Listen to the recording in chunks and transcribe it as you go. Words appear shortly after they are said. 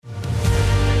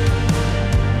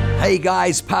Hey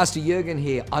guys, Pastor Jurgen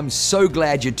here. I'm so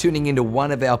glad you're tuning into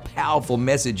one of our powerful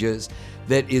messages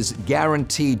that is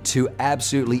guaranteed to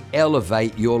absolutely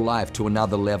elevate your life to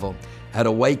another level. At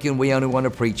Awaken, we only want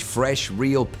to preach fresh,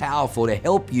 real, powerful to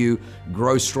help you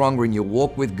grow stronger in your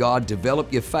walk with God,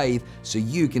 develop your faith so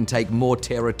you can take more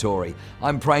territory.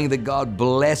 I'm praying that God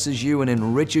blesses you and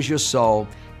enriches your soul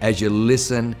as you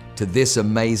listen to this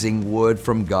amazing word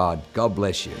from God. God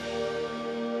bless you.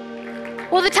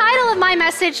 Well, the title of my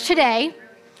message today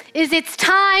is It's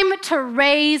Time to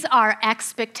Raise Our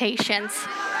Expectations.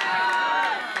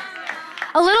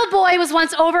 A little boy was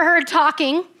once overheard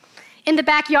talking in the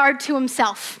backyard to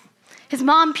himself. His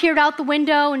mom peered out the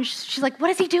window and she's like,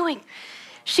 "What is he doing?"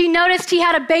 She noticed he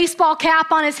had a baseball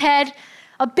cap on his head,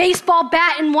 a baseball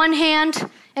bat in one hand,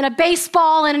 and a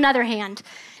baseball in another hand.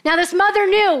 Now, this mother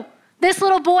knew this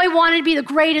little boy wanted to be the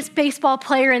greatest baseball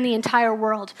player in the entire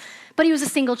world, but he was a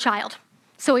single child.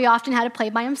 So he often had to play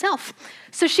by himself.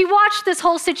 So she watched this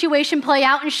whole situation play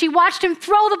out, and she watched him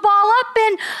throw the ball up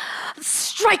and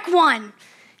strike one.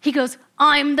 He goes,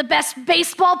 "I'm the best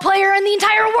baseball player in the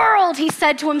entire world," he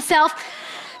said to himself.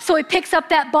 So he picks up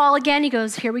that ball again. He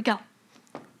goes, "Here we go.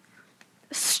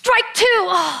 Strike two.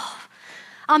 Oh,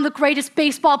 I'm the greatest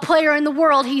baseball player in the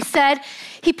world," he said.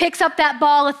 He picks up that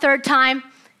ball a third time.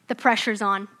 The pressure's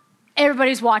on.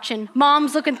 Everybody's watching.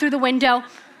 Mom's looking through the window.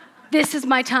 This is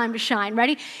my time to shine.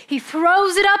 Ready? He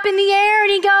throws it up in the air and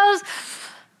he goes,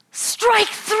 "Strike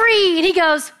three." And he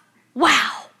goes,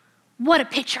 "Wow, what a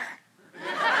pitcher."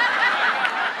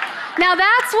 Now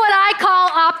that's what I call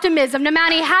optimism. No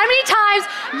matter how many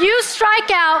times you strike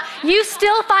out, you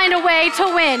still find a way to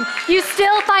win. You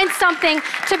still find something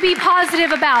to be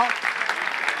positive about.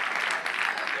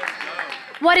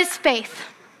 What is faith?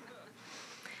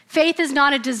 Faith is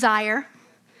not a desire.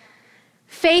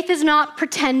 Faith is not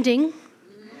pretending.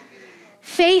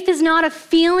 Faith is not a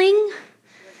feeling.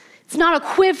 It's not a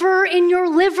quiver in your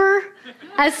liver,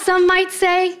 as some might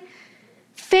say.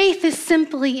 Faith is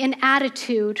simply an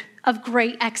attitude of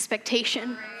great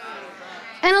expectation.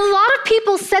 And a lot of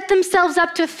people set themselves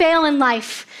up to fail in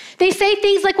life. They say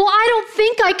things like, "Well, I don't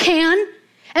think I can."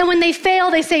 And when they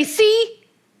fail, they say, "See,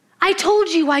 I told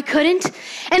you I couldn't."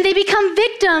 And they become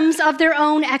victims of their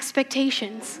own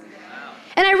expectations.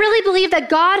 And I really believe that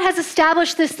God has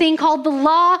established this thing called the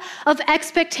law of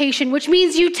expectation, which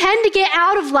means you tend to get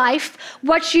out of life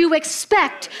what you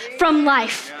expect from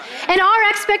life. And our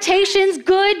expectations,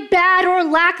 good, bad, or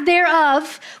lack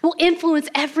thereof, will influence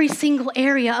every single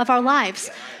area of our lives.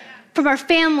 From our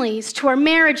families to our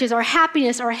marriages, our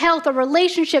happiness, our health, our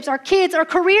relationships, our kids, our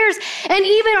careers, and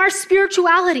even our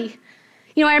spirituality.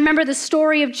 You know, I remember the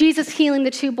story of Jesus healing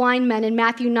the two blind men in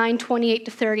Matthew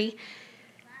 9:28-30.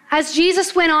 As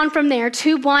Jesus went on from there,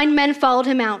 two blind men followed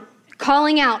him out,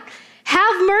 calling out,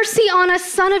 "Have mercy on us,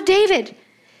 Son of David."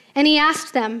 And he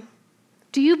asked them,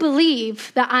 "Do you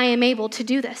believe that I am able to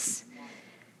do this?"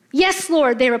 "Yes,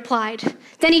 Lord," they replied.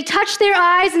 Then he touched their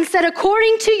eyes and said,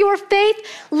 "According to your faith,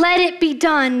 let it be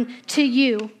done to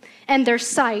you." And their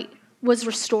sight was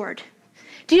restored.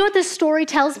 Do you know what this story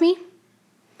tells me?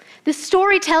 This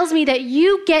story tells me that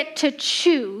you get to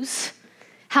choose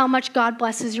how much God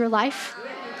blesses your life.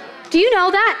 Do you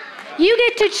know that? You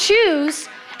get to choose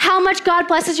how much God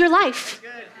blesses your life.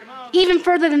 Even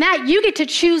further than that, you get to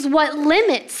choose what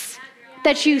limits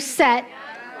that you set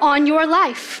on your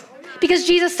life. Because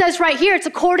Jesus says right here, it's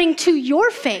according to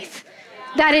your faith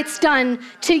that it's done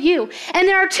to you. And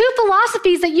there are two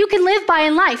philosophies that you can live by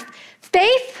in life: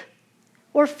 faith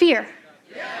or fear,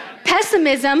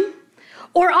 pessimism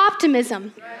or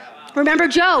optimism. Remember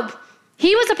Job.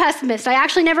 He was a pessimist. I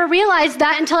actually never realized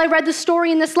that until I read the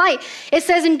story in this light. It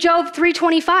says in Job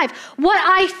 3:25, "What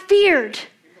I feared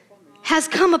has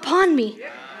come upon me.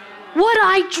 What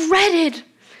I dreaded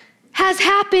has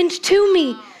happened to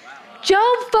me."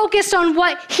 Job focused on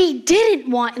what he didn't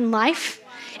want in life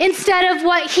instead of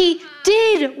what he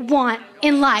did want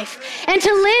in life. And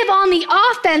to live on the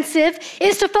offensive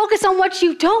is to focus on what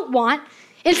you don't want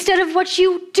instead of what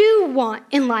you do want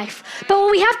in life. But what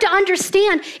we have to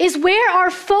understand is where our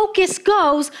focus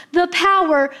goes, the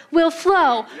power will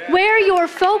flow. Where your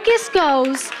focus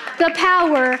goes, the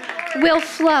power will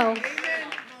flow.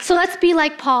 So let's be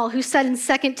like Paul, who said in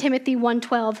 2 Timothy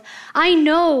 1:12, "I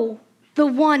know the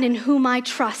one in whom I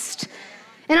trust,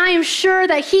 and I am sure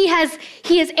that he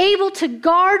is able to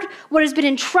guard what has been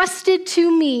entrusted to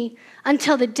me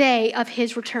until the day of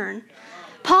his return."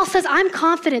 Paul says, I'm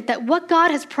confident that what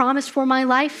God has promised for my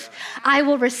life, I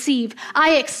will receive.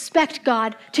 I expect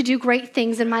God to do great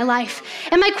things in my life.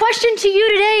 And my question to you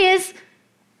today is,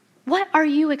 what are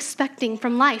you expecting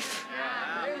from life?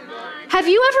 Have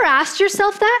you ever asked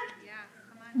yourself that?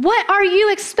 What are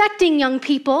you expecting, young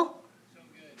people,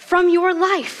 from your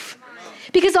life?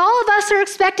 Because all of us are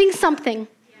expecting something,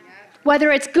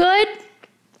 whether it's good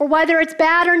or whether it's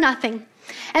bad or nothing.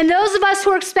 And those of us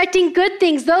who are expecting good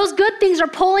things, those good things are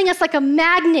pulling us like a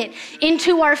magnet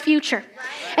into our future.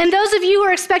 And those of you who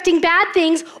are expecting bad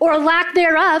things or lack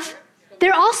thereof,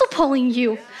 they're also pulling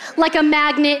you like a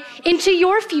magnet into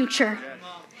your future.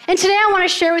 And today I want to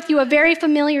share with you a very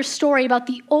familiar story about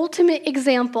the ultimate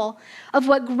example of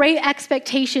what great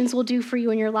expectations will do for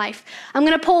you in your life. I'm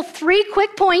going to pull 3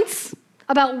 quick points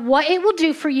about what it will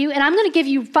do for you, and I'm going to give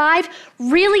you 5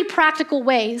 really practical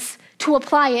ways to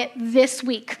apply it this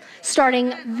week,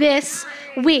 starting this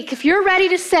week. If you're ready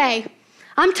to say,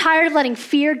 I'm tired of letting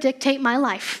fear dictate my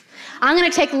life. I'm going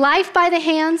to take life by the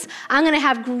hands. I'm going to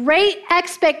have great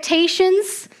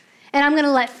expectations, and I'm going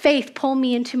to let faith pull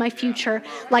me into my future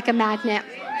like a magnet.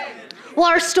 Well,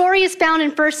 our story is found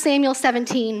in 1 Samuel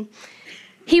 17.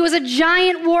 He was a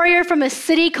giant warrior from a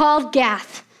city called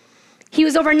Gath. He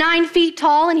was over 9 feet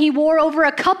tall, and he wore over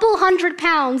a couple 100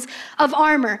 pounds of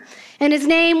armor. And his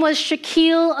name was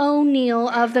Shaquille O'Neal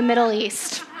of the Middle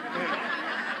East.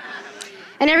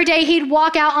 And every day he'd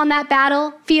walk out on that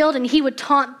battlefield and he would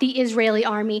taunt the Israeli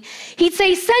army. He'd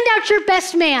say, send out your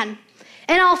best man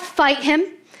and I'll fight him.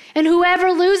 And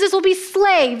whoever loses will be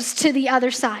slaves to the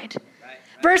other side.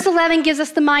 Verse 11 gives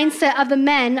us the mindset of the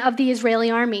men of the Israeli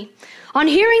army. On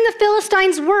hearing the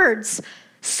Philistines' words,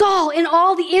 Saul and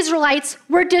all the Israelites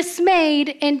were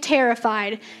dismayed and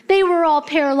terrified. They were all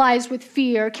paralyzed with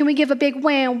fear. Can we give a big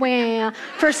wham wham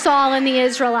for Saul and the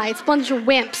Israelites? Bunch of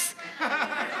wimps.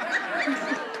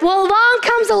 Well, along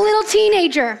comes a little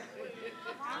teenager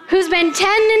who's been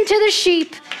tending to the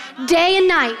sheep day and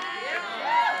night.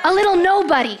 A little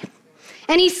nobody.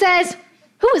 And he says,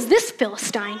 who is this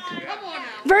Philistine?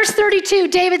 Verse 32,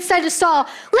 David said to Saul,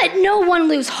 let no one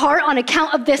lose heart on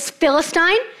account of this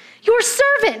Philistine. Your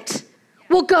servant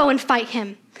will go and fight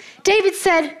him. David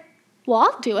said, well,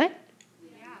 I'll do it.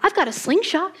 I've got a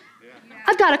slingshot.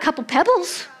 I've got a couple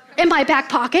pebbles in my back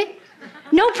pocket.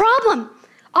 No problem.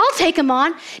 I'll take him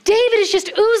on. David is just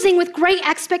oozing with great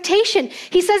expectation.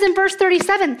 He says in verse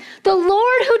 37, the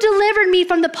Lord who delivered me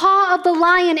from the paw of the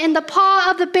lion and the paw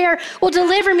of the bear will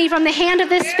deliver me from the hand of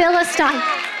this Philistine.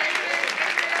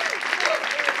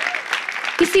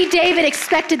 You see, David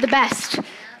expected the best.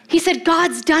 He said,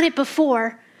 God's done it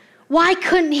before. Why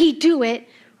couldn't he do it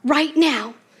right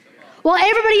now? While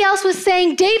everybody else was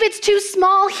saying, David's too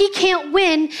small, he can't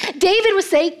win, David was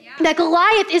saying that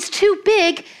Goliath is too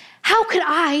big. How could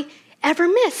I ever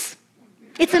miss?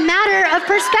 It's a matter of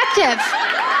perspective.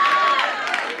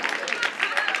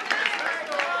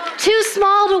 Too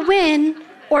small to win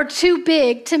or too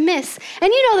big to miss.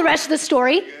 And you know the rest of the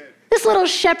story. This little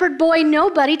shepherd boy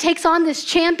nobody takes on this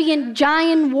champion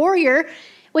giant warrior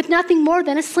with nothing more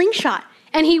than a slingshot.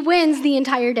 And he wins the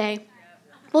entire day.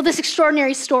 Well, this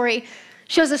extraordinary story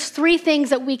shows us 3 things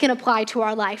that we can apply to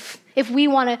our life if we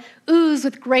want to ooze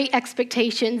with great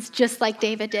expectations just like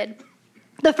David did.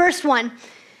 The first one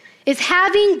is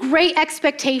having great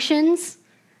expectations,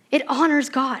 it honors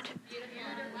God.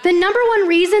 The number one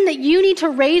reason that you need to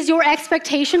raise your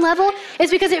expectation level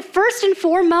is because it first and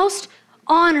foremost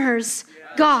honors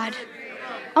God.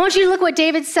 I want you to look what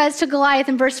David says to Goliath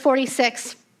in verse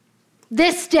 46.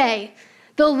 This day,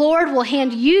 the Lord will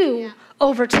hand you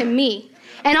over to me,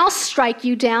 and I'll strike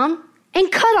you down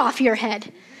and cut off your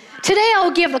head. Today I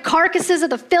will give the carcasses of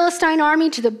the Philistine army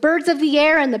to the birds of the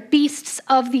air and the beasts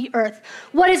of the earth.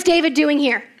 What is David doing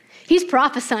here? He's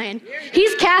prophesying.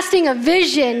 He's casting a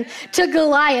vision to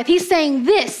Goliath. He's saying,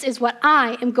 this is what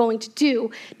I am going to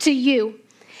do to you.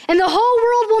 And the whole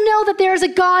world will know that there is a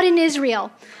God in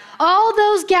Israel. All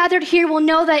those gathered here will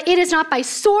know that it is not by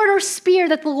sword or spear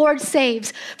that the Lord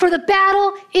saves, for the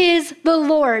battle is the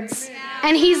Lord's,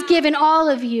 and he's given all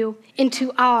of you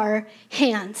into our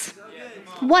hands.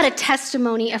 What a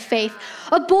testimony of faith.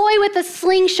 A boy with a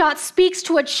slingshot speaks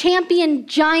to a champion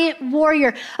giant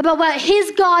warrior about what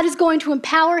his God is going to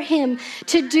empower him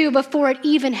to do before it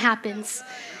even happens.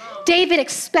 David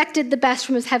expected the best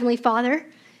from his heavenly Father,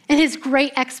 and his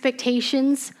great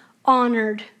expectations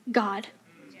honored God.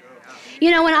 You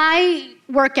know, when I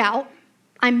work out,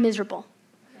 I'm miserable.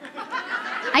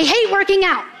 I hate working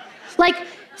out. Like,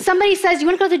 somebody says, you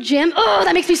want to go to the gym? Oh,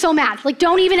 that makes me so mad. Like,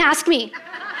 don't even ask me.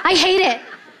 I hate it.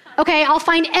 Okay, I'll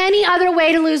find any other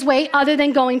way to lose weight other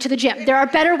than going to the gym. There are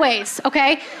better ways,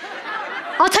 okay?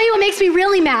 I'll tell you what makes me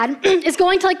really mad is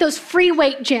going to like those free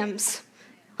weight gyms.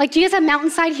 Like, do you guys have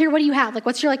Mountainside here? What do you have? Like,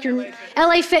 what's your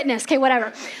LA Fitness? Okay,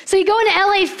 whatever. So you go into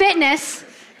LA Fitness,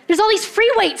 there's all these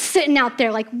free weights sitting out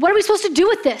there. Like, what are we supposed to do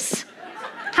with this?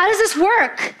 How does this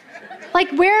work?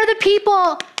 Like, where are the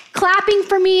people clapping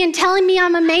for me and telling me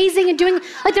I'm amazing and doing,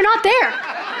 like, they're not there.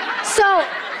 So,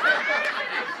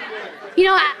 you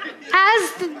know,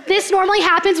 as this normally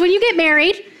happens when you get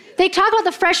married, they talk about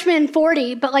the freshman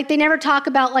 40, but like they never talk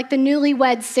about like the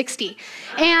newlywed 60.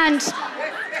 And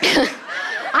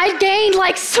I gained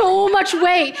like so much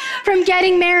weight from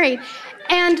getting married.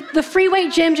 And the free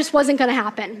weight gym just wasn't gonna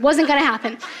happen.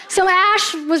 So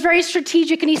Ash was very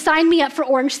strategic and he signed me up for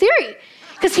Orange Theory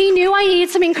because he knew I needed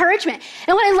some encouragement.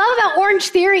 And what I love about Orange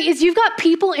Theory is you've got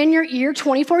people in your ear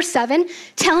 24/7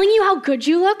 telling you how good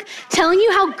you look, telling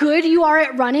you how good you are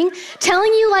at running,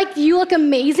 telling you like you look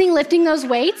amazing lifting those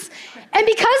weights. And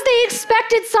because they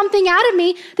expected something out of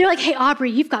me, they're like, hey,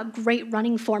 Aubrey, you've got great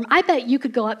running form. I bet you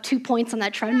could go up 2 points on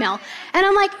that treadmill. And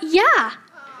I'm like, yeah,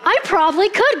 I probably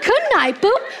could, couldn't I?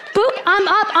 Boop, boop, I'm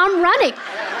up, I'm running,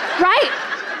 right?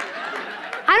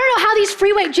 I don't know how these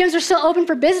free weight gyms are still open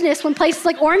for business when places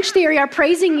like Orange Theory are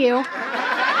praising you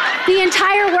the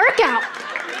entire workout.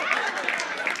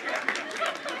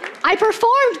 I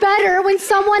performed better when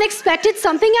someone expected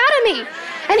something out of me.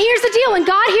 And here's the deal, when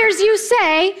God hears you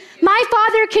say, my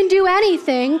Father can do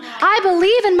anything, I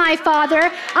believe in my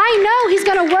Father, I know he's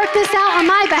gonna work this out on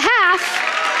my behalf,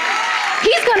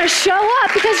 he's gonna show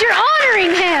up because you're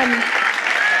honoring him.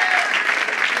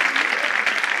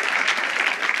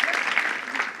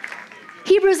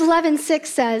 Hebrews 11:6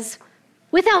 says,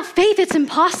 without faith it's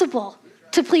impossible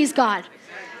to please God.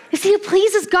 You see, it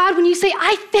pleases God when you say,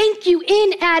 I thank you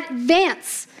in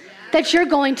advance that you're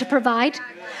going to provide.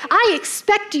 I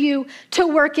expect you to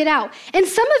work it out. And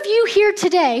some of you here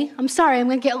today, I'm sorry, I'm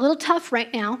going to get a little tough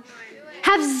right now,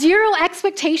 have zero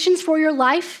expectations for your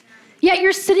life, yet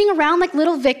you're sitting around like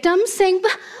little victims saying,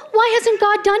 why hasn't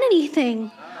God done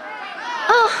anything?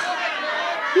 Oh,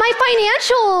 my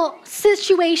financial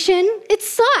situation, it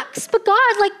sucks. But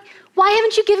God, like, why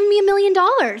haven't you given me $1 million?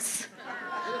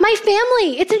 My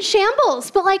family, it's in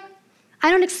shambles. But like, I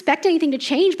don't expect anything to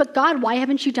change. But God, why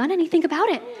haven't you done anything about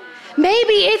it?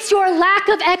 Maybe it's your lack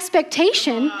of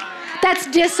expectation that's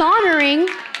dishonoring.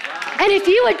 And if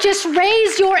you would just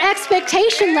raise your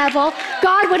expectation level,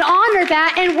 God would honor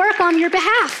that and work on your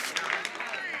behalf.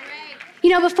 You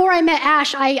know, before I met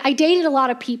Ash, I dated a lot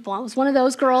of people. I was one of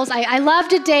those girls. I loved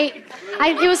to date.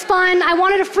 It was fun. I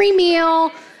wanted a free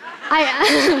meal.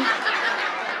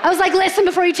 I was like, listen,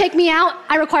 before you take me out,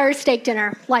 I require a steak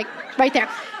dinner, like right there.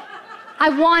 I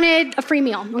wanted a free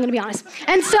meal, I'm gonna be honest.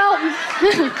 And so,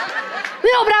 no,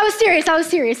 but I was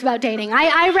serious about dating.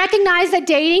 I recognize that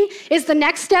dating is the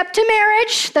next step to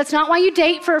marriage. That's not why you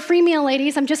date for a free meal,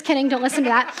 ladies. I'm just kidding, don't listen to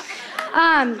that.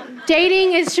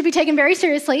 Dating should be taken very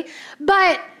seriously.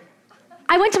 But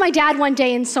I went to my dad one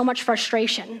day in so much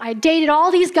frustration. I dated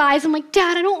all these guys. I'm like,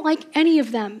 Dad, I don't like any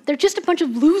of them. They're just a bunch of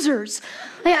losers.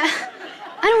 Like,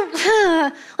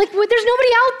 there's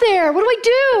nobody out there. What do I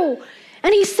do?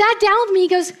 And he sat down with me, he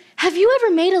goes, have you ever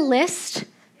made a list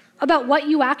about what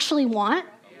you actually want?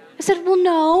 I said, well,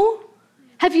 no.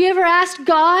 Have you ever asked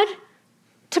God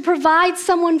to provide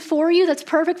someone for you that's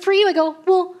perfect for you? I go,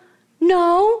 well,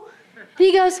 no. And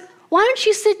he goes, why don't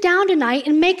you sit down tonight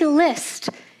and make a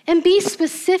list and be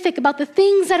specific about the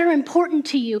things that are important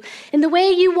to you and the way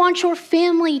you want your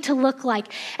family to look like.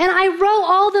 And I wrote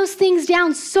all those things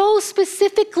down so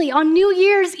specifically on New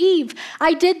Year's Eve.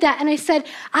 I did that and I said,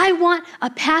 I want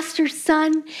a pastor's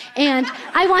son and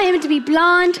I want him to be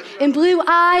blonde and blue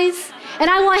eyes and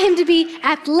I want him to be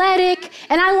athletic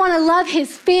and I want to love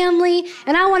his family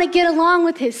and I want to get along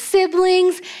with his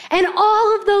siblings. And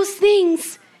all of those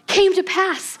things came to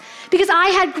pass. Because I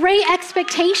had great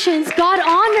expectations, God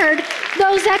honored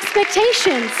those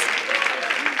expectations.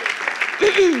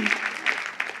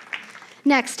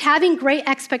 Next, having great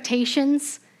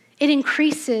expectations, it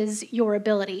increases your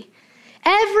ability.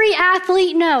 Every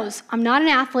athlete knows, I'm not an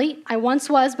athlete, I once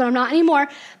was, but I'm not anymore,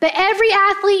 but every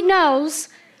athlete knows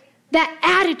that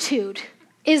attitude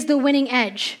is the winning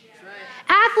edge.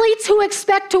 Athletes who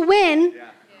expect to win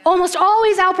almost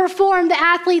always outperform the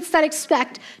athletes that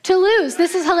expect to lose.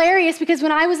 This is hilarious because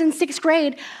when I was in 6th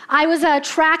grade, I was a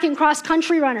track and cross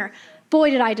country runner.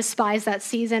 Boy, did I despise that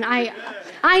season. I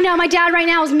know, my dad right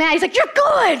now is mad. He's like, you're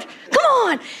good, come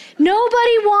on.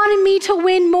 Nobody wanted me to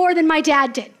win more than my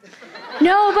dad did.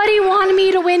 Nobody wanted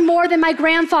me to win more than my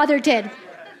grandfather did.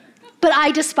 But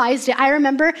I despised it. I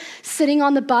remember sitting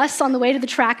on the bus on the way to the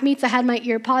track meets. I had my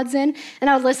ear pods in, and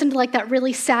I would listen to like that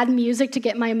really sad music to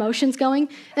get my emotions going.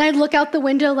 And I'd look out the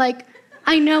window like,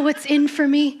 I know what's in for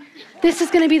me. This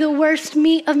is gonna be the worst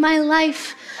meet of my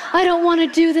life. I don't wanna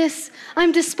do this.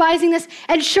 I'm despising this.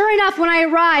 And sure enough, when I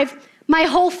arrive, my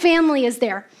whole family is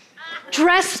there.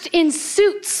 dressed in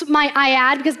suits, might I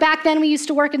add, because back then we used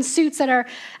to work in suits at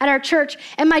our church,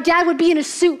 and my dad would be in a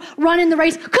suit running the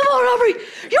race. Come on, Aubrey,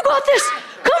 you got this.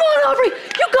 Come on, Aubrey,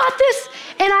 you got this.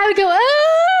 And I would go, ah.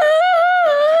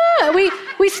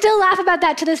 We still laugh about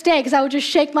that to this day because I would just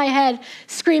shake my head,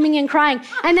 screaming and crying.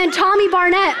 And then Tommy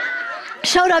Barnett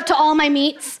showed up to all my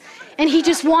meets, and he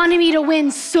just wanted me to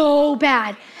win so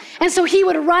bad. And so he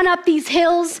would run up these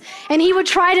hills, and he would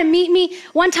try to meet me.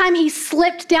 One time he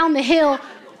slipped down the hill,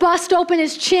 bust open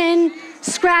his chin,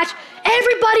 scratch.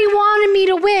 Everybody wanted me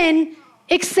to win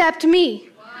except me.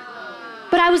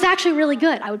 But I was actually really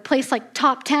good. I would place like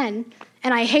top 10,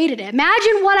 and I hated it.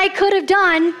 Imagine what I could have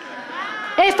done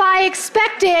if I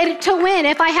expected to win,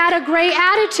 if I had a great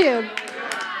attitude.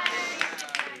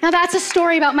 Now that's a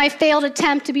story about my failed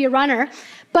attempt to be a runner,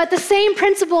 but the same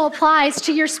principle applies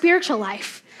to your spiritual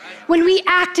life. When we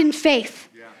act in faith,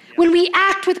 when we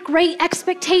act with great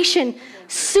expectation,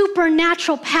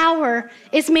 supernatural power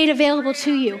is made available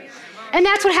to you. And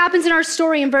that's what happens in our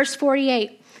story in verse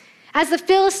 48. As the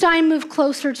Philistine moved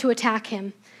closer to attack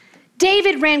him,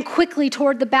 David ran quickly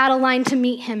toward the battle line to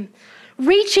meet him.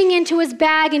 Reaching into his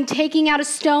bag and taking out a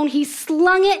stone, he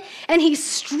slung it and he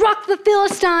struck the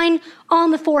Philistine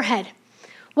on the forehead.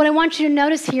 What I want you to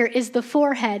notice here is the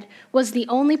forehead was the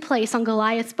only place on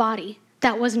Goliath's body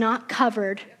that was not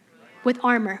covered with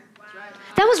armor.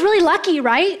 That was really lucky,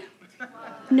 right?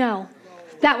 No,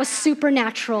 that was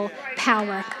supernatural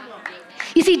power.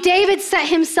 You see, David set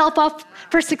himself up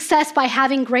for success by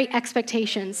having great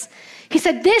expectations. He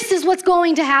said, this is what's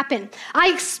going to happen.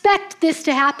 I expect this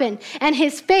to happen. And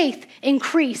his faith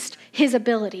increased his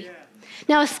ability.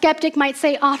 Now, a skeptic might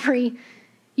say, Aubrey,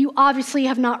 you obviously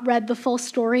have not read the full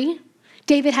story.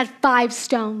 David had 5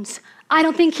 stones. I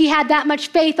don't think he had that much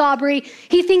faith, Aubrey.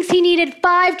 He thinks he needed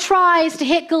 5 tries to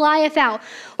hit Goliath out.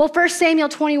 Well, 1 Samuel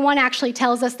 21 actually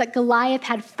tells us that Goliath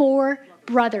had 4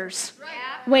 brothers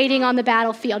waiting on the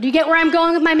battlefield. Do you get where I'm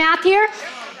going with my math here?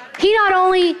 He not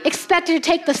only expected to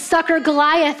take the sucker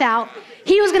Goliath out,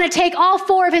 he was going to take all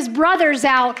 4 of his brothers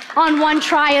out on 1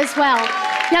 try as well.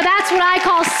 Now that's what I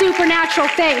call supernatural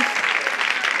faith.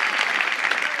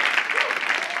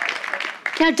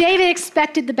 Now David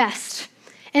expected the best.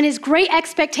 And his great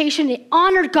expectation, it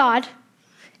honored God,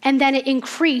 and then it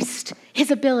increased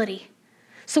his ability.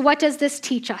 So what does this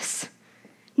teach us?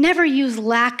 Never use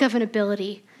lack of an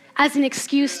ability as an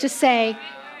excuse to say,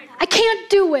 I can't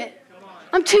do it.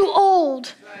 I'm too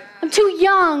old. I'm too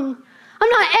young. I'm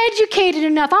not educated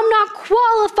enough. I'm not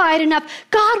qualified enough.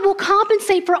 God will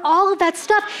compensate for all of that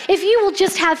stuff if you will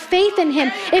just have faith in him,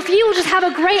 if you will just have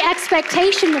a great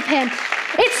expectation of him.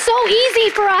 It's so easy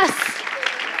for us.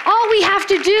 All we have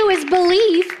to do is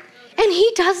believe, and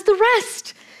he does the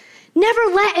rest. Never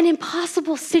let an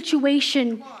impossible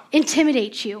situation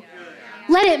intimidate you.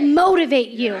 Let it motivate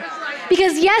you.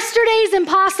 Because yesterday's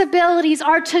impossibilities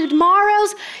are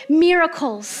tomorrow's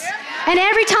miracles. And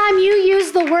every time you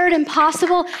use the word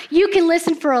impossible, you can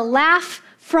listen for a laugh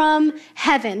from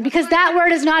heaven, because that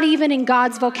word is not even in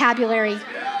God's vocabulary.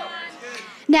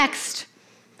 Next,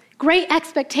 great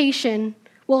expectation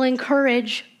will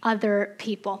encourage other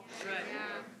people.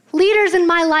 Leaders in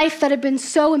my life that have been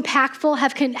so impactful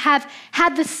have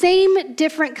had the same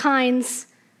different kinds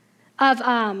of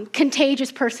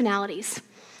contagious personalities.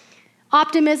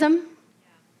 Optimism,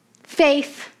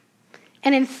 faith,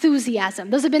 and enthusiasm.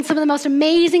 Those have been some of the most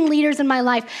amazing leaders in my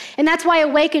life. And that's why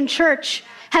Awaken Church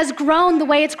has grown the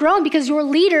way it's grown, because your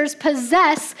leaders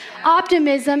possess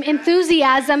optimism,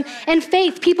 enthusiasm, and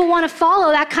faith. People want to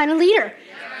follow that kind of leader.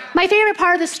 My favorite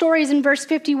part of the story is in verse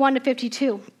 51 to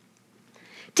 52.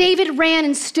 David ran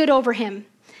and stood over him.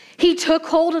 He took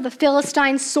hold of the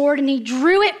Philistine's sword and he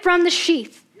drew it from the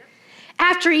sheath.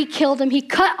 After he killed him, he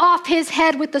cut off his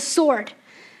head with the sword.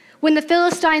 When the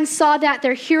Philistines saw that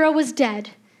their hero was dead,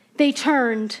 they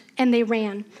turned and they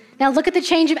ran. Now look at the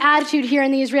change of attitude here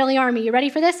in the Israeli army. You ready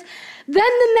for this? Then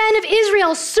the men of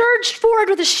Israel surged forward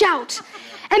with a shout,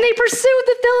 and they pursued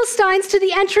the Philistines to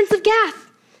the entrance of Gath.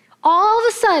 All of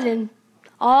a sudden,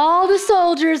 all the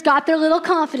soldiers got their little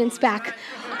confidence back.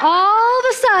 All of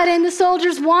a sudden, the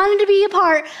soldiers wanted to be a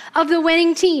part of the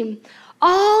winning team.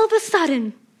 All of a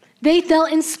sudden, they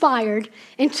felt inspired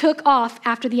and took off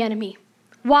after the enemy.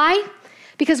 Why?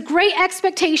 Because great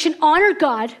expectation honored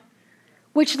God,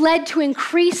 which led to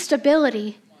increased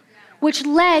ability, which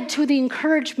led to the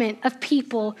encouragement of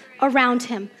people around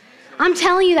him. I'm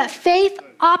telling you that faith,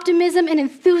 optimism, and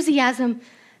enthusiasm,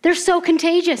 they're so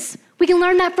contagious. We can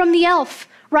learn that from the elf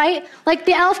right? Like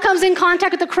the elf comes in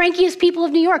contact with the crankiest people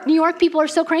of New York. New York people are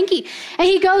so cranky. And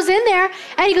he goes in there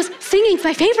and he goes, singing's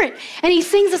my favorite. And he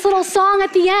sings this little song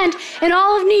at the end, and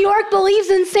all of New York believes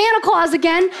in Santa Claus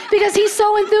again because he's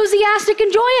so enthusiastic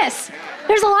and joyous.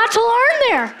 There's a lot to learn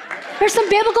there. There's some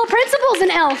biblical principles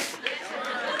in Elf.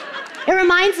 It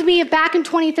reminds me of back in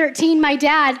 2013, my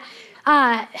dad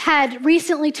had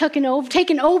recently taken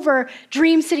over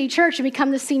Dream City Church and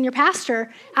become the senior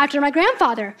pastor after my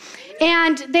grandfather.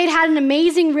 And they'd had an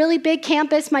amazing, really big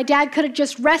campus. My dad could have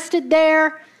just rested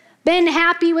there, been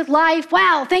happy with life.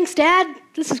 Wow, thanks, Dad.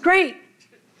 This is great.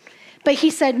 But he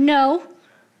said, no,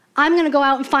 I'm going to go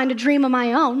out and find a dream of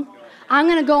my own. I'm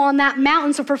going to go on that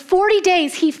mountain. So for 40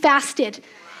 days, he fasted.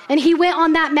 And he went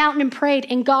on that mountain and prayed,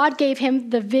 and God gave him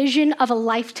the vision of a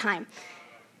lifetime.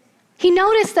 He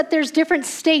noticed that there's different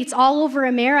states all over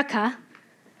America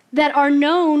that are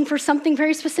known for something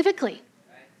very specifically.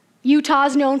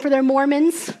 Utah's known for their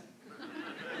Mormons,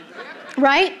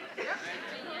 right?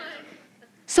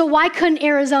 So why couldn't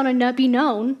Arizona be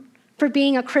known for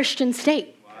being a Christian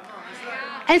state?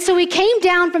 And so he came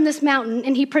down from this mountain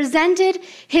and he presented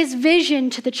his vision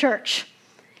to the church.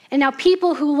 And now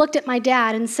people who looked at my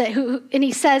dad and said, and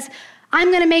he says, I'm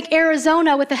going to make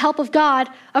Arizona, with the help of God,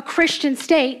 a Christian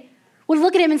state, would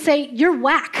look at him and say, you're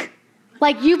whack.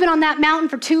 Like, you've been on that mountain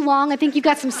for too long. I think you've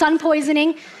got some sun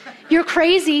poisoning. You're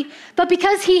crazy. But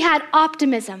because he had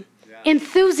optimism,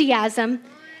 enthusiasm,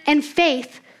 and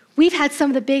faith, we've had some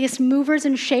of the biggest movers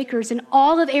and shakers in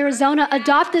all of Arizona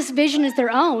adopt this vision as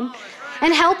their own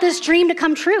and help this dream to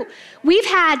come true. We've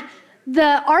had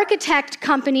the architect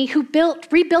company who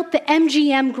rebuilt the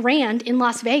MGM Grand in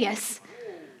Las Vegas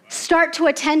start to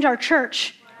attend our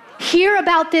church, hear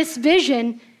about this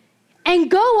vision,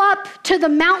 and go up to the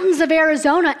mountains of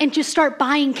Arizona and just start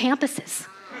buying campuses.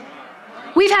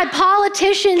 We've had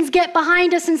politicians get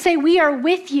behind us and say, we are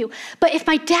with you. But if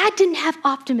my dad didn't have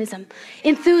optimism,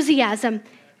 enthusiasm,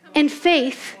 and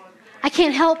faith, I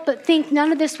can't help but think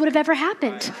none of this would have ever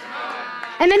happened.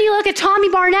 And then you look at Tommy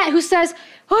Barnett, who says,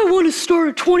 I want to start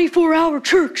a 24-hour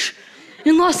church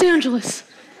in Los Angeles.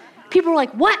 People are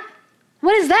like, what?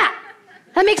 What is that?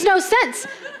 That makes no sense.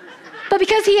 But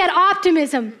because he had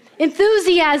optimism,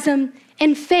 enthusiasm,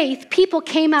 and faith, people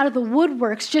came out of the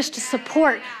woodworks just to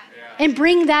support and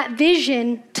bring that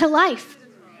vision to life.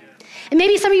 And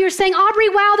maybe some of you are saying, Aubrey,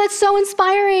 wow, that's so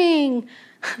inspiring.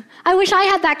 I wish I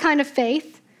had that kind of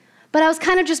faith, but I was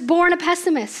kind of just born a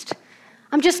pessimist.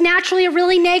 I'm just naturally a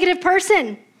really negative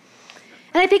person.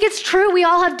 And I think it's true, we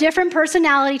all have different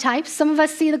personality types. Some of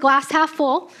us see the glass half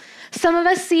full. Some of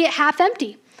us see it half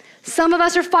empty. Some of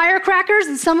us are firecrackers,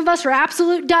 and some of us are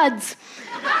absolute duds.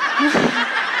 This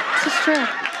is true.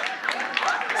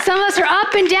 Some of us are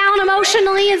up and down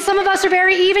emotionally, and some of us are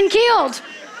very even-keeled.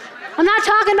 I'm not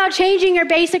talking about changing your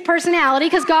basic personality,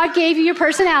 because God gave you your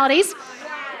personalities,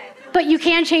 but you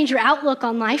can change your outlook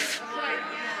on life.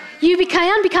 You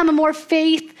can become a more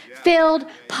faith-filled,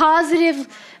 positive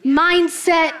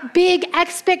mindset, big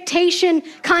expectation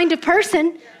kind of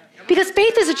person, because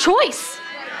faith is a choice.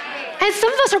 And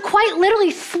some of us are quite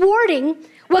literally thwarting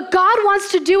what God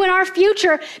wants to do in our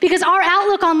future because our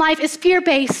outlook on life is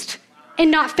fear-based and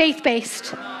not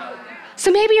faith-based.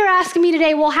 So maybe you're asking me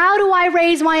today, well, how do I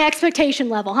raise my expectation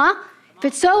level, huh? If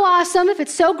it's so awesome, if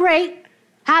it's so great,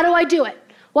 how do I do it?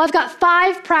 Well, I've got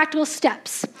 5 practical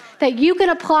steps that you can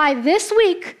apply this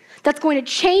week that's going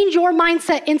to change your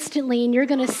mindset instantly, and you're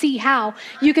going to see how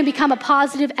you can become a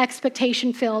positive,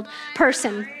 expectation-filled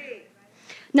person.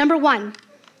 Number 1,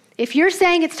 if you're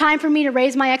saying it's time for me to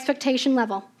raise my expectation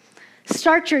level,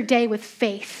 start your day with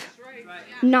faith,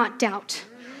 not doubt.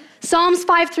 Psalms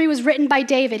 5:3 was written by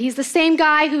David. He's the same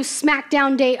guy who smacked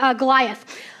down Goliath.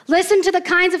 Listen to the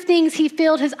kinds of things he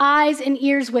filled his eyes and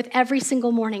ears with every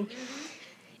single morning.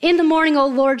 In the morning, O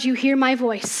Lord, you hear my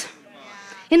voice.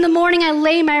 In the morning, I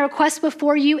lay my request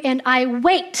before you, and I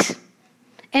wait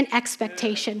in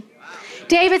expectation.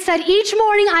 David said, each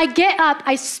morning I get up,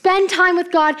 I spend time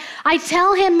with God, I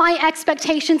tell him my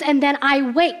expectations, and then I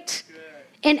wait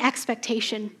in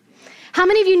expectation. How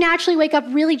many of you naturally wake up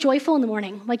really joyful in the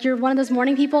morning? Like you're one of those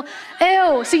morning people?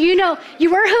 Ew, so you know,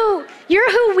 you're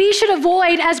who we should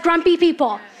avoid as grumpy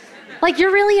people. Like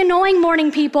you're really annoying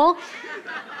morning people.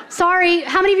 Sorry,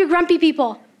 how many of you grumpy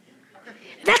people?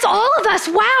 That's all of us,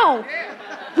 wow.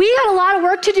 We got a lot of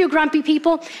work to do, grumpy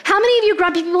people. How many of you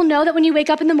grumpy people know that when you wake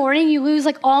up in the morning, you lose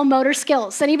like all motor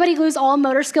skills? Anybody lose all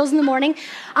motor skills in the morning?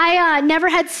 I never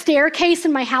had staircase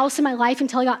in my house in my life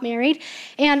until I got married.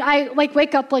 And I like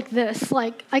wake up like this,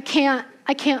 like I can't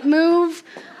move.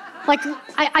 Like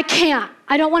I can't.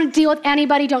 I don't want to deal with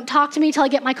anybody. Don't talk to me till I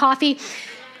get my coffee.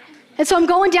 And so I'm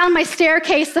going down my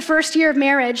staircase the first year of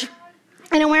marriage,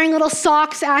 and I'm wearing little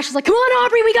socks. Ash is like, come on,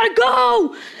 Aubrey, we gotta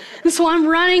go. And so I'm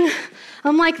running.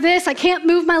 I'm like this. I can't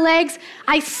move my legs.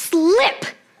 I slip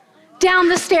down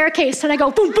the staircase, and I go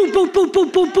boom, boom, boom, boom,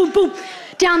 boom, boom, boom, boom,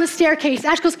 down the staircase.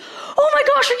 Ash goes, oh my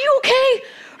gosh, are you okay?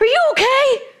 Are you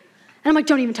okay? And I'm like,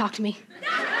 don't even talk to me.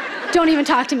 Don't even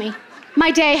talk to me. My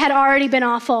day had already been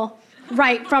awful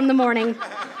right from the morning.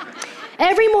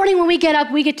 Every morning when we get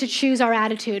up, we get to choose our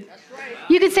attitude.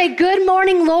 You can say, good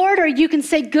morning, Lord, or you can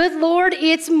say, good Lord,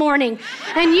 it's morning.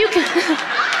 And you can...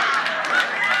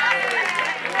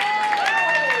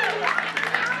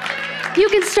 You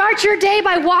can start your day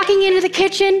by walking into the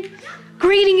kitchen,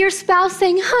 greeting your spouse,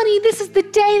 saying, honey, this is the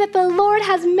day that the Lord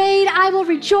has made. I will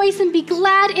rejoice and be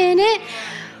glad in it.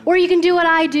 Or you can do what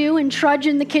I do and trudge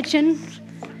in the kitchen,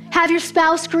 have your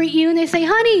spouse greet you, and they say,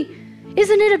 honey,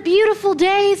 isn't it a beautiful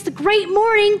day? It's a great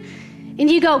morning. And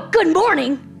you go, good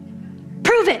morning.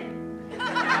 Prove it.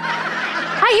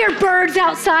 I hear birds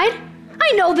outside.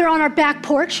 I know they're on our back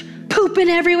porch, pooping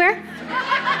everywhere.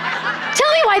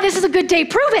 Tell me why this is a good day.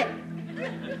 Prove it.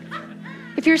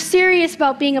 If you're serious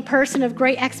about being a person of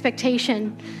great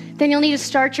expectation, then you'll need to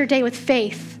start your day with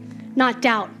faith, not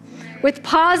doubt, with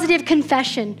positive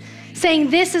confession, saying,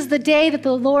 this is the day that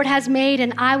the Lord has made,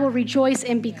 and I will rejoice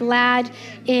and be glad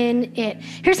in it.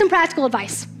 Here's some practical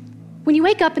advice. When you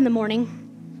wake up in the morning,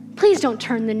 please don't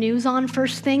turn the news on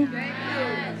first thing.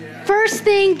 First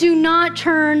thing, do not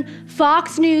turn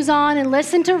Fox News on and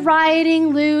listen to rioting,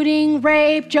 looting,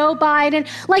 rape, Joe Biden.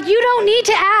 Like, you don't need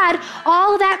to add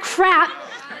all of that crap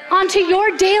onto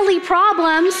your daily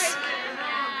problems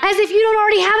as if you don't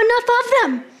already have enough of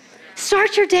them.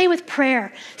 Start your day with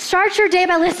prayer. Start your day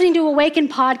by listening to Awaken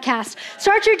podcast.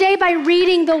 Start your day by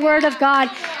reading the Word of God,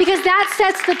 because that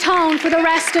sets the tone for the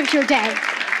rest of your day.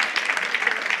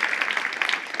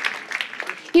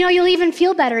 You know, you'll even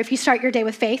feel better if you start your day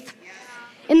with faith.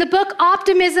 In the book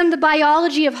Optimism, the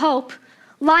Biology of Hope,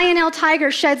 Lionel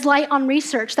Tiger sheds light on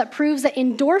research that proves that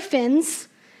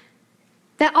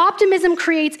optimism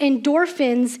creates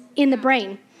endorphins in the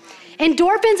brain.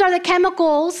 Endorphins are the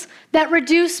chemicals that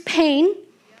reduce pain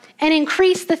and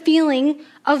increase the feeling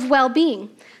of well-being.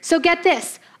 So get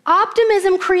this,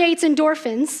 optimism creates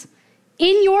endorphins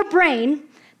in your brain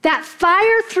that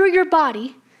fire through your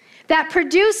body that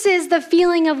produces the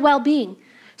feeling of well-being.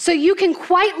 So you can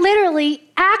quite literally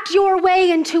act your way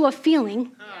into a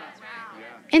feeling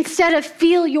instead of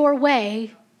feel your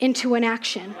way into an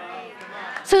action.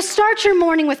 So start your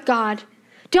morning with God.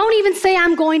 Don't even say,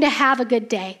 I'm going to have a good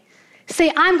day.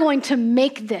 Say, I'm going to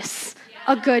make this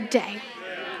a good day,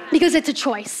 because it's a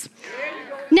choice.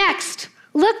 Next,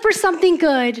 look for something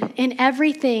good in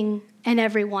everything and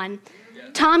everyone.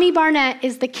 Tommy Barnett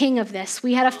is the king of this.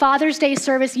 We had a Father's Day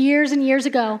service years and years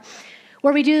ago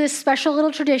where we do this special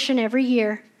little tradition every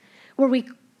year where we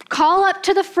call up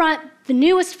to the front the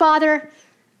newest father,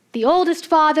 the oldest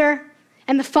father,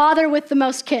 and the father with the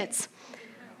most kids.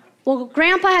 Well,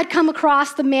 Grandpa had come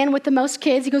across the man with the most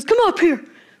kids. He goes, come up here.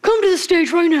 Come to the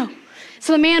stage right now.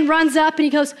 So the man runs up and he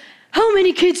goes, how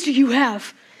many kids do you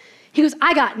have? He goes,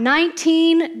 I got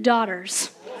 19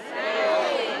 daughters.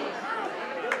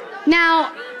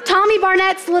 Now, Tommy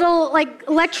Barnett's little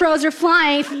electrodes are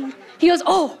flying. He goes,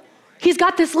 oh, he's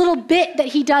got this little bit that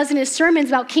he does in his sermons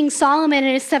about King Solomon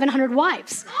and his 700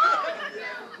 wives.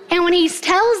 And when he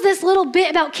tells this little bit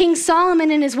about King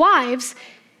Solomon and his wives,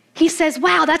 he says,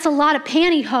 wow, that's a lot of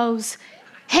pantyhose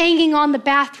hanging on the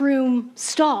bathroom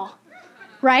stall,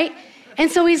 right? And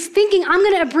so he's thinking, I'm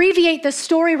going to abbreviate the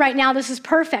story right now. This is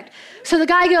perfect. So the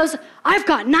guy goes, I've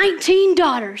got 19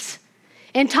 daughters.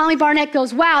 And Tommy Barnett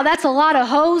goes, wow, that's a lot of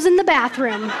hose in the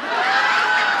bathroom.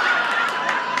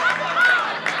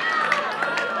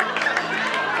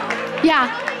 Yeah.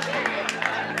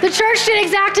 The church did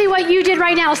exactly what you did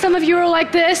right now. Some of you are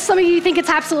like this. Some of you think it's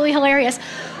absolutely hilarious.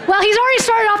 Well, he's already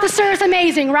started off the service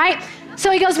amazing, right?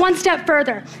 So he goes one step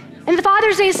further. In the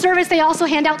Father's Day service, they also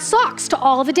hand out socks to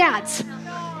all the dads.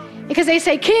 Because they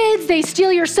say, kids, they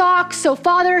steal your socks, so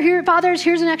fathers,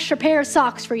 here's an extra pair of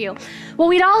socks for you. Well,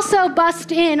 we'd also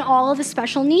bust in all of the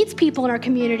special needs people in our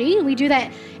community. We do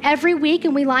that every week,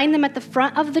 and we line them at the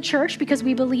front of the church because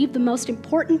we believe the most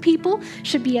important people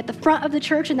should be at the front of the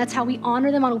church, and that's how we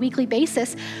honor them on a weekly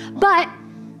basis. But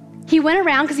he went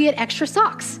around because he had extra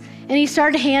socks, and he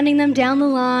started handing them down the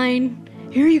line.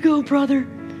 Here you go, brother.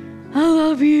 I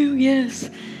love you, yes.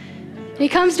 And he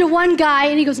comes to one guy,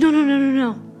 and he goes,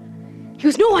 no. He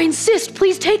goes, no, I insist,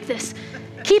 please take this.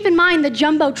 Keep in mind the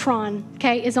Jumbotron,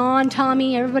 okay, is on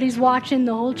Tommy. Everybody's watching,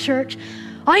 the whole church.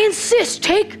 I insist,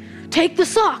 take the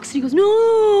socks. And he goes,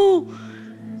 no.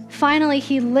 Finally,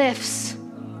 he lifts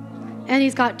and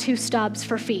he's got 2 stubs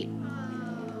for feet.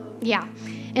 Yeah.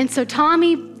 And so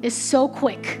Tommy is so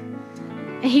quick.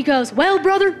 And he goes, well,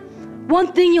 brother,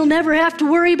 one thing you'll never have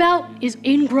to worry about is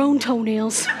ingrown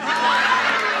toenails.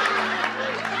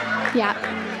 Yeah,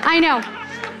 I know.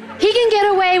 He can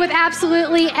get away with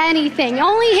absolutely anything.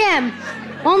 Only him.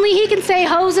 Only he can say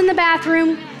hose in the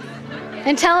bathroom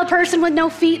and tell a person with no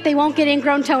feet they won't get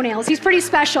ingrown toenails. He's pretty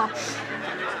special.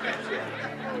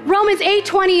 Romans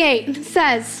 8:28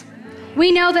 says,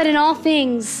 we know that in all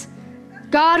things,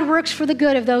 God works for the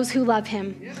good of those who love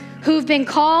him, who've been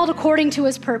called according to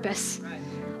his purpose.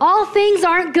 All things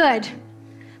aren't good,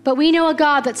 but we know a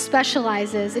God that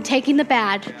specializes in taking the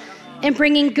bad and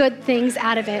bringing good things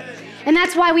out of it. And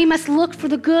that's why we must look for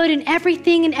the good in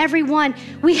everything and everyone.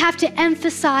 We have to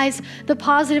emphasize the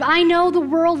positive. I know the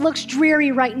world looks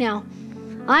dreary right now.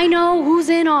 I know who's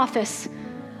in office.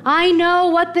 I know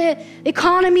what the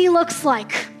economy looks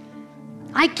like.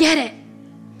 I get it.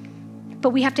 But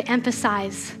we have to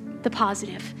emphasize the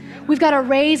positive. We've got to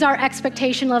raise our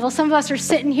expectation level. Some of us are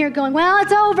sitting here going, well,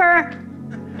 it's over.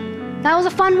 That was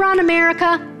a fun run,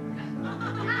 America.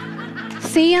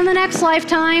 See you in the next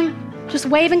lifetime. Just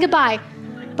waving goodbye.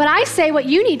 But I say what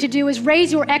you need to do is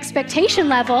raise your expectation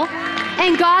level,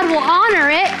 and God will honor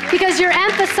it because you're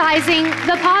emphasizing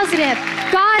the positive.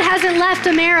 God hasn't left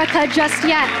America just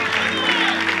yet.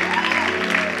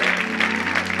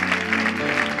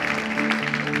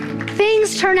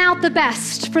 Things turn out the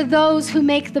best for those who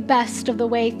make the best of the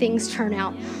way things turn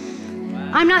out.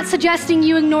 I'm not suggesting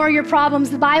you ignore your problems.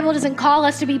 The Bible doesn't call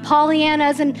us to be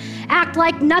Pollyannas and act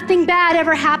like nothing bad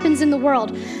ever happens in the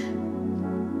world.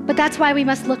 But that's why we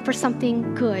must look for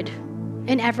something good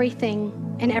in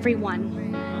everything and everyone.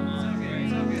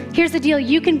 Here's the deal.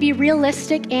 You can be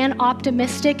realistic and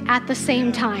optimistic at the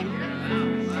same time.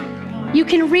 You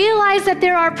can realize that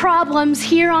there are problems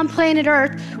here on planet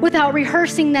Earth without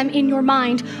rehearsing them in your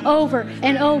mind over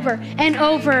and over and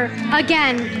over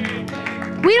again.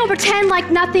 We don't pretend like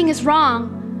nothing is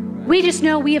wrong. We just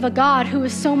know we have a God who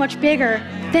is so much bigger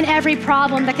than every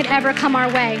problem that could ever come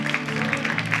our way.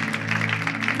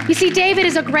 You see, David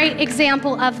is a great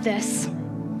example of this.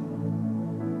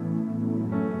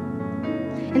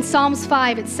 In Psalms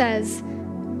 5, it says,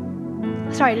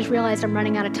 sorry, I just realized I'm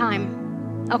running out of time.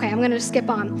 Okay, I'm gonna skip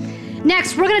on.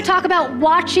 Next, we're gonna talk about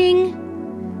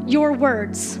watching your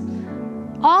words.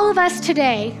 All of us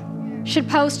today should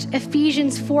post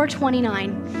Ephesians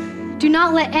 4:29. Do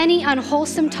not let any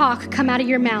unwholesome talk come out of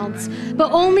your mouths,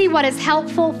 but only what is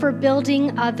helpful for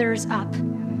building others up.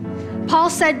 Paul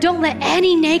said, don't let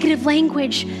any negative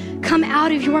language come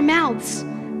out of your mouths.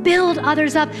 Build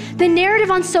others up. The narrative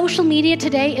on social media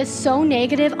today is so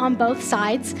negative on both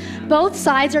sides. Both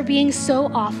sides are being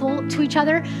so awful to each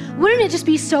other. Wouldn't it just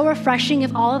be so refreshing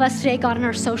if all of us today got on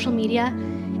our social media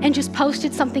and just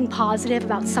posted something positive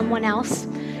about someone else?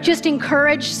 Just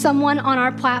encourage someone on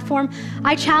our platform.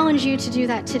 I challenge you to do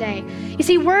that today. You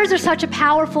see, words are such a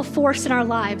powerful force in our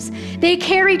lives. They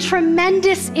carry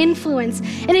tremendous influence.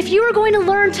 And if you are going to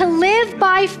learn to live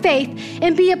by faith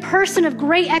and be a person of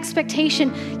great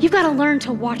expectation, you've got to learn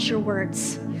to watch your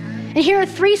words. And here are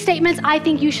 3 statements I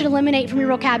think you should eliminate from your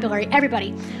vocabulary.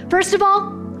 Everybody. First of all,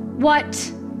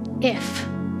 what if?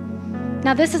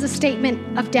 Now, this is a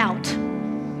statement of doubt.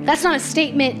 That's not a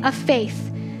statement of faith.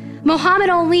 Muhammad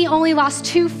Ali only lost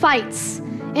 2 fights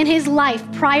in his life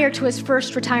prior to his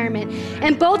first retirement.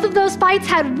 And both of those fights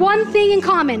had one thing in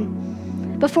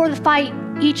common. Before the fight,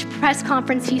 each press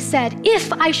conference, he said,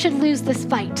 if I should lose this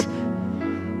fight.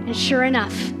 And sure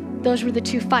enough, those were the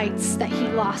 2 fights that he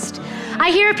lost.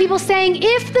 I hear people saying,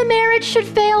 if the marriage should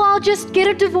fail, I'll just get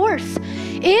a divorce.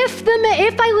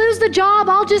 If I lose the job,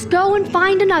 I'll just go and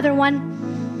find another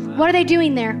one. What are they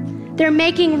doing there? They're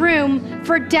making room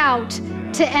for doubt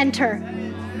to enter.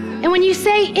 And when you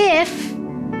say if,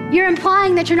 you're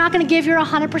implying that you're not going to give your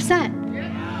 100%.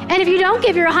 And if you don't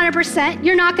give your 100%,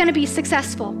 you're not going to be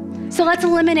successful. So let's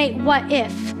eliminate what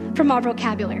if from our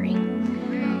vocabulary.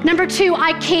 Number 2,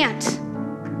 I can't.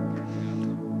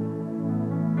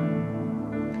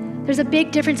 There's a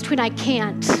big difference between I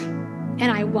can't and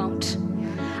I won't.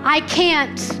 I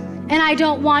can't and I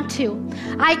don't want to.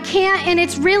 I can't and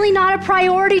it's really not a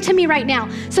priority to me right now.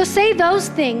 So say those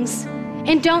things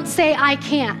and don't say I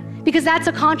can't, because that's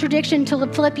a contradiction to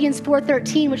Philippians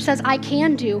 4:13, which says I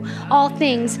can do all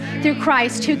things through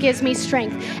Christ who gives me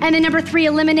strength. And then number 3,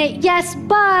 eliminate yes,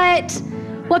 but.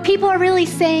 What people are really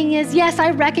saying is, yes,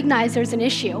 I recognize there's an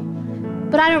issue,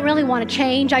 but I don't really want to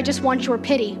change. I just want your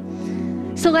pity.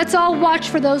 So let's all watch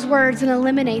for those words and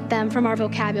eliminate them from our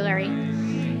vocabulary.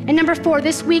 And number 4,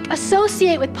 this week,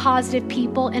 associate with positive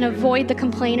people and avoid the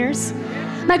complainers.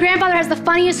 My grandfather has the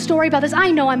funniest story about this.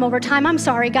 I know I'm over time. I'm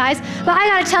sorry, guys. But I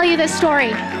got to tell you this story.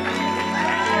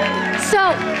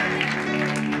 So,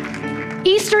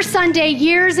 Easter Sunday,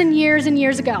 years and years and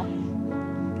years ago,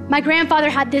 my grandfather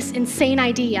had this insane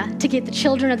idea to get the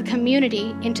children of the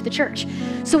community into the church.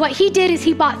 So what he did is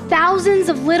he bought thousands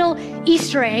of little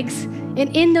Easter eggs,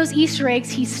 and in those Easter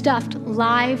eggs, he stuffed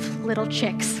live little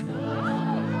chicks.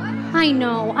 I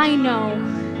know.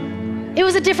 It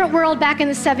was a different world back in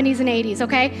the 70s and 80s,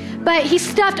 okay? But he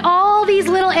stuffed all these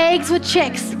little eggs with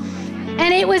chicks,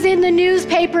 and it was in the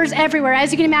newspapers everywhere.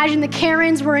 As you can imagine, the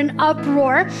Karens were in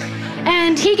uproar,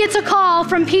 and he gets a call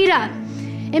from PETA.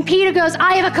 And PETA goes,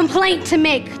 I have a complaint to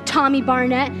make, Tommy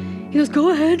Barnett. He goes,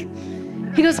 go ahead.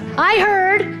 He goes, I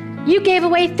heard you gave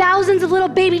away thousands of little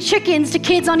baby chickens to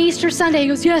kids on Easter Sunday. He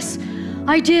goes, yes,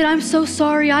 I did. I'm so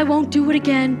sorry. I won't do it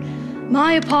again.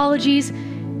 My apologies.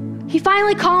 He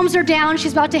finally calms her down.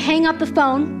 She's about to hang up the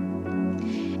phone.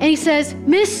 And he says,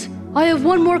 Miss, I have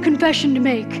one more confession to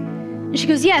make. And she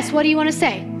goes, yes, what do you want to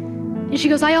say? And she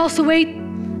goes, I also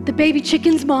ate the baby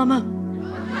chicken's mama.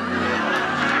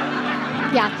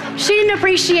 Yeah, she didn't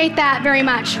appreciate that very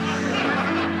much.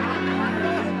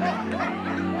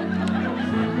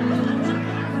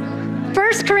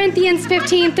 1 Corinthians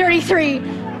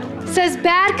 15:33 says,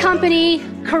 bad company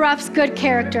corrupts good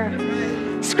character.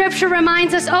 Scripture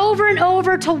reminds us over and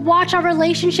over to watch our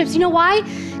relationships. You know why?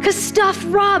 Because stuff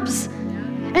rubs.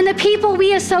 And the people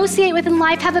we associate with in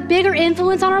life have a bigger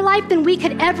influence on our life than we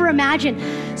could ever imagine.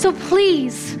 So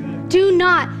please do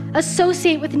not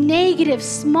associate with negative,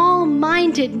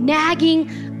 small-minded,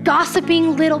 nagging,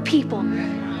 gossiping little people.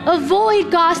 Avoid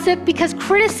gossip because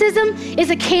criticism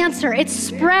is a cancer. It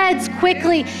spreads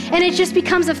quickly and it just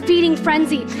becomes a feeding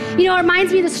frenzy. You know, it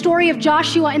reminds me of the story of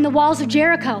Joshua in the walls of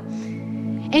Jericho.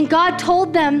 And God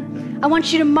told them, I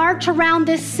want you to march around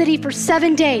this city for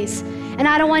 7 days, and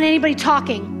I don't want anybody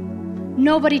talking.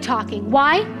 Nobody talking.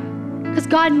 Why? Because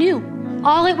God knew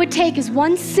all it would take is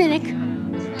one cynic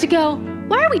to go,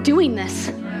 why are we doing this?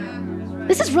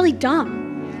 This is really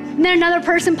dumb. And then another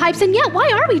person pipes in, yeah, why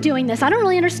are we doing this? I don't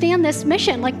really understand this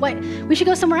mission. Like, what? We should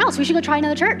go somewhere else. We should go try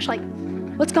another church. Like,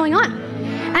 what's going on?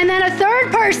 And then a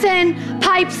third person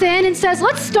pipes in and says,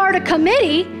 let's start a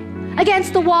committee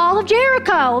against the wall of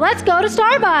Jericho. Let's go to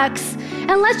Starbucks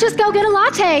and let's just go get a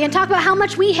latte and talk about how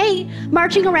much we hate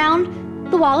marching around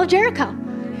the wall of Jericho.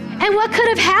 And what could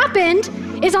have happened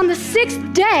is on the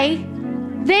 6th day,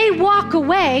 they walk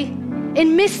away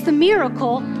and miss the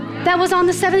miracle that was on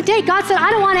the 7th day. God said, I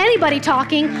don't want anybody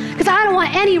talking because I don't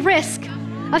want any risk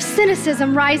of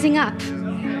cynicism rising up.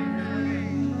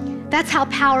 That's how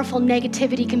powerful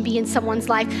negativity can be in someone's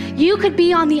life. You could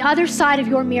be on the other side of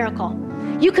your miracle.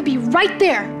 You could be right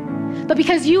there, but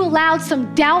because you allowed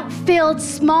some doubt-filled,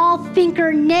 small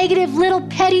thinker, negative, little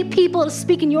petty people to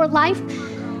speak in your life,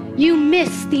 you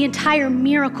miss the entire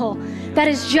miracle that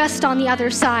is just on the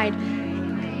other side.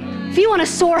 If you want to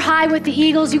soar high with the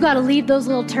eagles, you got to leave those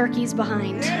little turkeys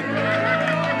behind.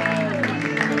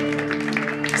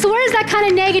 So where does that kind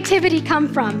of negativity come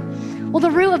from? Well, the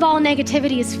root of all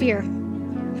negativity is fear.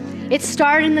 It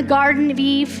started in the Garden of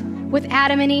Eden with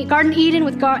Adam and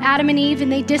Eve,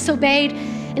 and they disobeyed.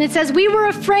 And it says, we were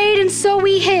afraid and so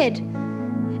we hid.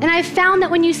 And I've found that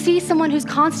when you see someone who's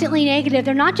constantly negative,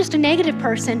 they're not just a negative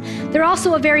person, they're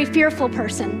also a very fearful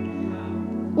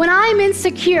person. When I'm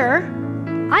insecure,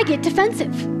 I get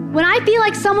defensive. When I feel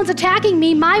like someone's attacking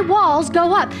me, my walls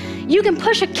go up. You can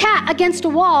push a cat against a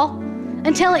wall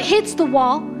until it hits the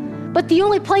wall, but the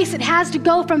only place it has to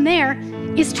go from there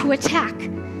is to attack,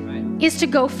 is to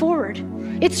go forward.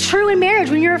 It's true in marriage.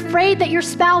 When you're afraid that your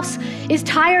spouse is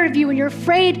tired of you, when you're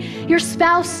afraid your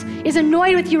spouse is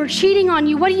annoyed with you or cheating on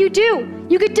you, what do?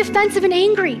 You get defensive and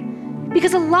angry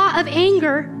because a lot of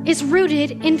anger is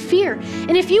rooted in fear.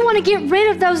 And if you want to get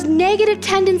rid of those negative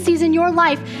tendencies in your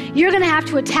life, you're going to have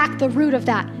to attack the root of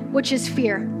that, which is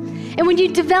fear. And when you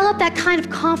develop that kind of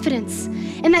confidence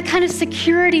and that kind of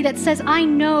security that says, I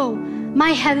know my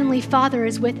Heavenly Father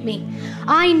is with me.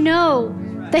 I know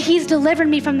that He's delivered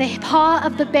me from the paw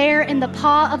of the bear and the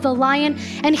paw of the lion,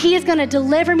 and He is going to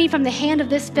deliver me from the hand of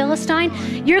this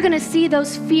Philistine, you're going to see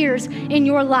those fears in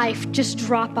your life just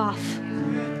drop off.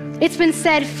 It's been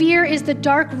said, fear is the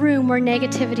dark room where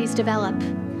negativities develop.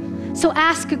 So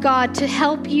ask God to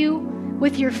help you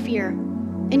with your fear,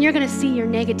 and you're going to see your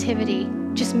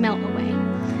negativity just melt away.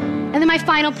 And then my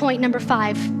final point, number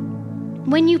 5,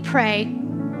 when you pray,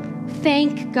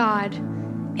 thank God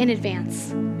in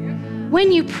advance.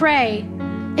 When you pray,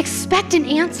 expect an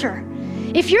answer.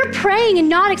 If you're praying and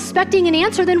not expecting an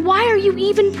answer, then why are you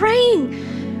even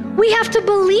praying? We have to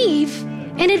believe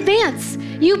in advance.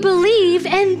 You believe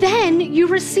and then you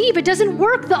receive. It doesn't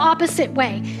work the opposite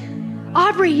way.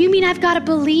 Aubrey, you mean I've got to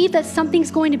believe that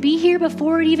something's going to be here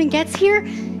before it even gets here?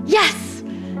 Yes.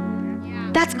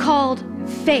 That's called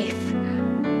faith.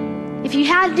 If you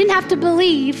didn't have to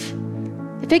believe,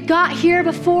 if it got here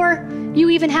before you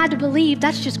even had to believe,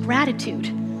 that's just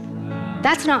gratitude.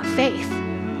 That's not faith.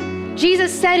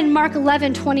 Jesus said in Mark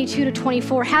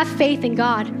 11:22-24, have faith in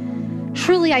God.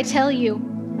 Truly I tell you,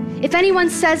 if anyone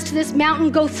says to this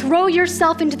mountain, go throw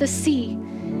yourself into the sea,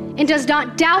 and does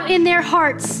not doubt in their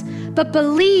hearts, but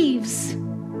believes,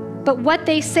 but what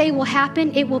they say will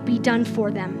happen, it will be done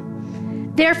for them.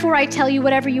 Therefore, I tell you,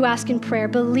 whatever you ask in prayer,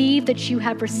 believe that you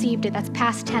have received it. That's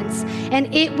past tense.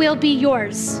 And it will be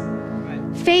yours.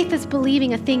 Right. Faith is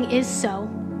believing a thing is so,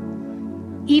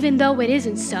 even though it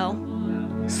isn't so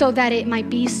that it might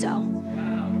be so.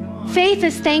 Wow. Faith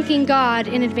is thanking God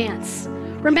in advance.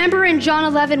 Remember in John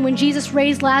 11, when Jesus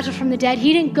raised Lazarus from the dead,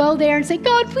 he didn't go there and say,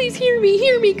 God, please hear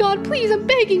me, God, please, I'm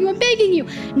begging you.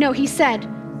 No, he said,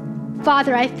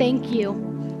 Father, I thank you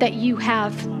that you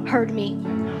have heard me.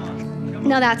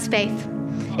 Now that's faith.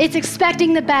 It's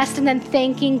expecting the best and then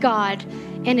thanking God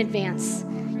in advance.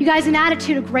 You guys, an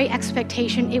attitude of great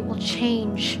expectation, it will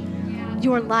change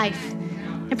your life.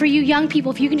 And for you young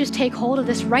people, if you can just take hold of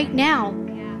this right now,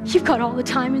 you've got all the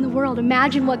time in the world.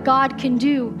 Imagine what God can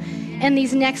do in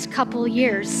these next couple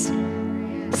years.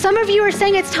 Some of you are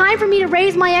saying, it's time for me to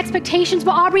raise my expectations,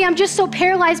 but Aubrey, I'm just so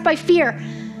paralyzed by fear.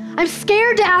 I'm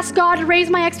scared to ask God to raise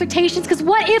my expectations because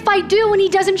what if I do and he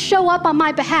doesn't show up on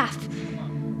my behalf?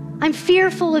 I'm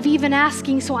fearful of even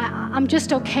asking, so I'm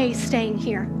just okay staying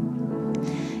here.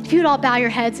 If you would all bow your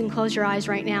heads and close your eyes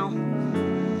right now.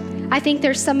 I think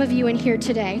there's some of you in here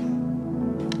today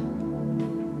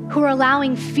who are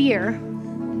allowing fear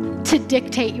to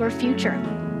dictate your future.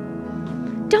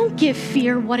 Don't give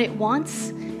fear what it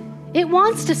wants. It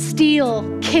wants to steal,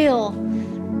 kill,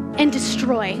 and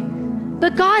destroy.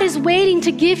 But God is waiting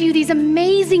to give you these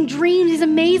amazing dreams, these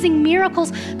amazing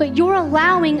miracles, but you're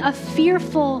allowing a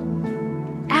fearful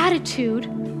attitude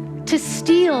to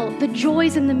steal the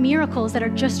joys and the miracles that are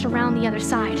just around the other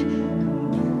side.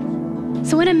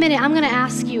 So in a minute, I'm going to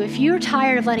ask you, if you're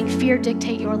tired of letting fear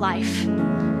dictate your life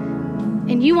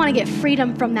and you want to get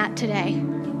freedom from that today,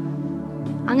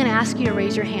 I'm going to ask you to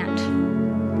raise your hand.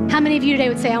 How many of you today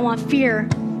would say, I want fear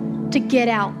to get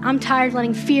out? I'm tired of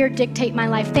letting fear dictate my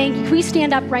life. Thank you. Can we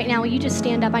stand up right now? Will you just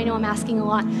stand up? I know I'm asking a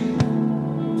lot.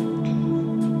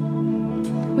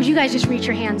 Would you guys just reach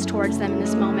your hands towards them in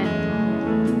this moment?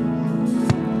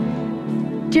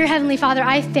 Dear Heavenly Father,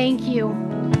 I thank you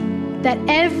that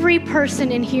every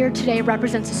person in here today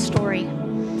represents a story.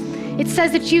 It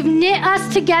says that you've knit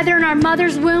us together in our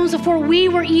mother's wombs before we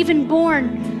were even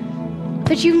born,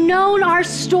 that you've known our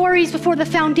stories before the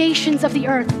foundations of the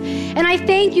earth. And I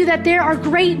thank you that there are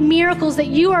great miracles that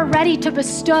you are ready to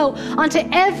bestow onto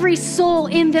every soul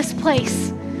in this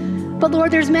place. But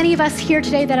Lord, there's many of us here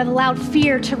today that have allowed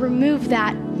fear to remove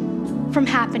that from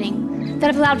happening, that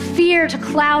have allowed fear to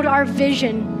cloud our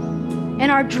vision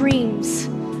and our dreams.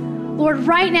 Lord,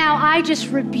 right now, I just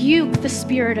rebuke the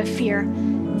spirit of fear.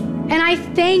 And I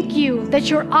thank you that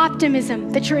your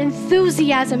optimism, that your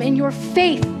enthusiasm, and your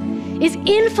faith is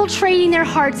infiltrating their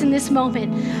hearts in this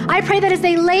moment. I pray that as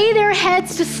they lay their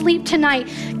heads to sleep tonight,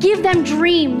 give them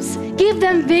dreams, give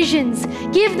them visions,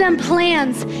 give them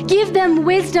plans, give them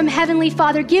wisdom, Heavenly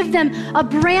Father. Give them a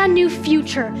brand new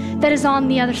future that is on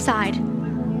the other side.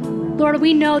 Lord,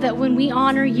 we know that when we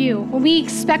honor you, when we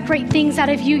expect great things out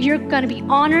of you, you're going to be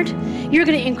honored, you're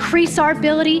going to increase our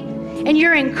ability, and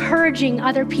you're encouraging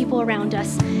other people around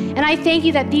us. And I thank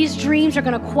you that these dreams are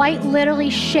going to quite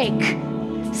literally shake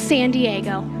San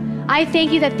Diego. I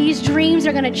thank you that these dreams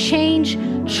are going to change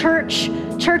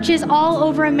churches all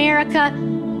over America,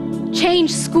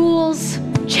 change schools,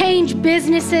 change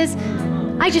businesses.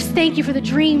 I just thank you for the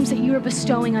dreams that you are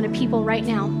bestowing on people right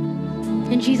now.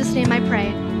 In Jesus' name I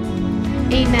pray.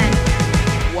 Amen.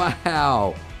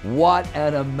 Wow, what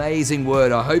an amazing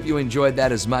word. I hope you enjoyed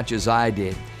that as much as I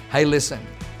did. Hey, listen,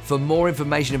 for more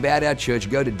information about our church,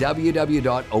 go to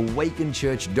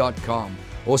www.awakenchurch.com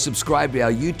or subscribe to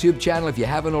our YouTube channel if you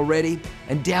haven't already,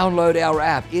 and download our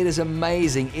app. It is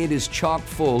amazing. It is chock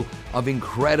full of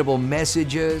incredible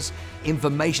messages,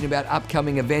 information about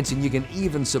upcoming events, and you can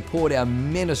even support our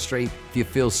ministry if you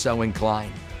feel so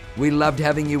inclined. We loved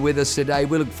having you with us today.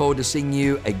 We look forward to seeing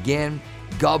you again.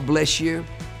 God bless you.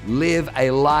 Live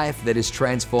a life that is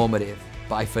transformative.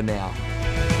 Bye for now.